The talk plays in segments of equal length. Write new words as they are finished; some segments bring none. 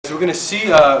So we're going to see,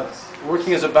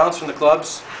 working as a bouncer in the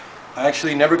clubs, I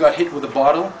actually never got hit with a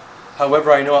bottle.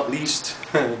 However, I know at least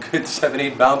a good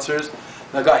 7-8 bouncers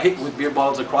that got hit with beer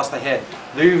bottles across the head.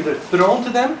 They're either thrown to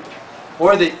them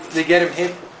or they get him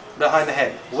hit behind the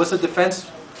head. What's the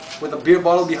defense with a beer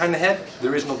bottle behind the head?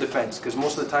 There is no defense, because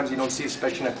most of the times you don't see,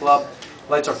 especially in a club,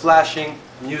 lights are flashing,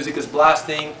 music is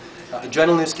blasting,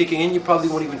 adrenaline is kicking in, you probably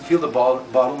won't even feel the bottle.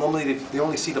 Normally they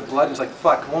only see the blood, it's like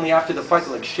fuck. Only after the fight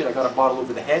they're like shit, I got a bottle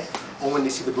over the head, or when they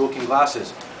see the broken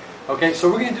glasses. Okay, so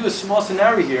we're going to do a small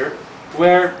scenario here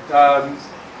where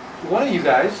one of you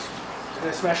guys is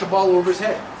going to smash a bottle over his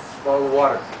head, a bottle of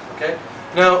water. Okay?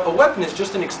 Now, a weapon is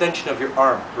just an extension of your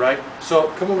arm, right? So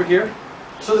come over here.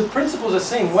 So the principle is the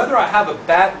same. Whether I have a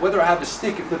bat, whether I have a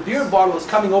stick, if the beer bottle is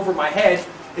coming over my head,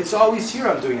 it's always here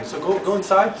I'm doing it. So go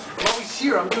inside. I'm always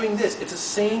here, I'm doing this. It's the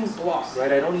same block,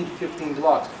 right? I don't need 15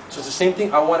 blocks. So it's the same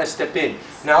thing, I want to step in.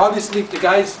 Now obviously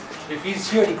if he's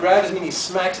here and he grabs me and he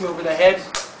smacks me over the head,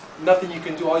 nothing you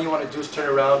can do. All you want to do is turn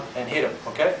around and hit him,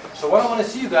 okay? So what I want to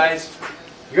see you guys,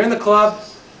 you're in the club,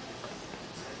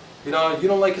 you know, you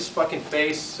don't like his fucking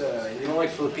face, you don't like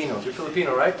Filipinos. You're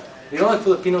Filipino, right? You don't like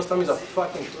Filipinos, tell me he's a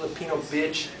fucking Filipino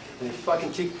bitch, and you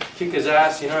fucking kick his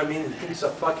ass, you know what I mean? He's a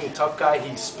fucking tough guy,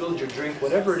 he spilled your drink,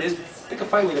 whatever it is, pick a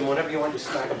fight with him whenever you want to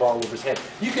smack a bottle over his head.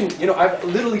 You can, you know, I've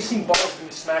literally seen bottles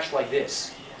being smashed like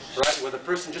this, right? Where the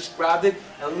person just grabbed it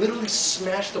and literally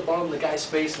smashed the bottle in the guy's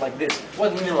face like this. It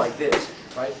wasn't even like this,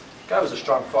 right? The guy was a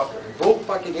strong fucker. He broke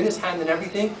fucking in his hand and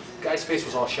everything, the guy's face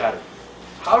was all shattered.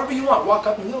 However you want, walk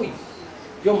up and yo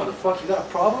motherfucker, you got a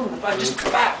problem? If I just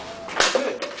clap,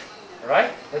 good.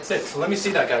 Alright? That's it. So let me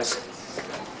see that, guys.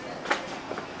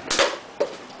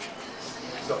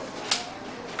 Let's go.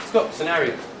 Let's go.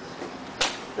 Scenario.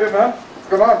 Hey man, what's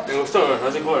going on?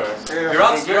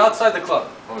 You're outside the club.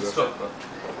 Let's go.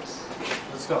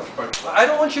 Let's go. I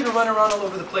don't want you to run around all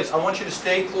over the place. I want you to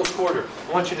stay close quarter.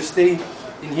 I want you to stay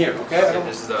in here, okay?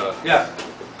 This is the... Yeah.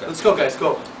 Let's go, guys.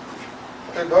 Go.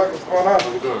 Hey dog, what's going on?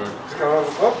 How's it going, man? Just coming out of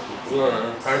the club?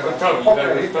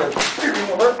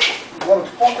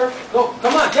 Motherfucker. Go.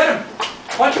 Come on, get him.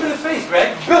 Punch him in the face,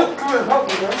 Greg. Bill, come here, help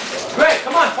me, man. Greg,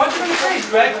 come on. Punch him in the face,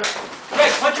 Greg.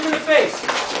 Greg, punch him in the face.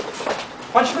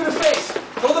 Punch him in the face.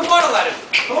 Throw the bottle at him.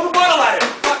 Throw the bottle at him.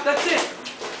 Fuck, that's it.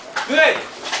 Good.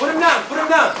 Put him down. Put him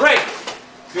down. Break.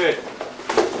 Good.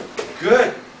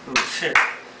 Good. Oh, shit.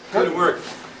 Good work.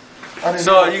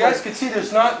 So you guys can see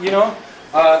there's not, you know,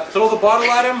 throw the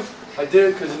bottle at him. I did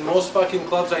it because in most fucking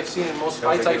clubs I've seen, in most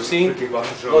fights I've seen,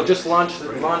 they'll just launch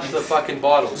the fucking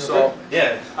bottle. So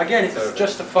yeah, again, it's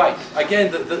just a fight.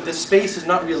 Again, the space is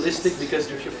not realistic, because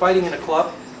if you're fighting in a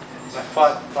club, I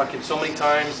fought fucking so many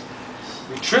times.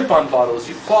 You trip on bottles,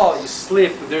 you fall, you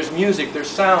slip. There's music, there's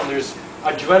sound, there's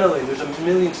adrenaline, there's a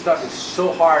million stuff. It's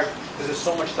so hard because there's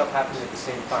so much stuff happening at the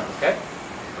same time. Okay.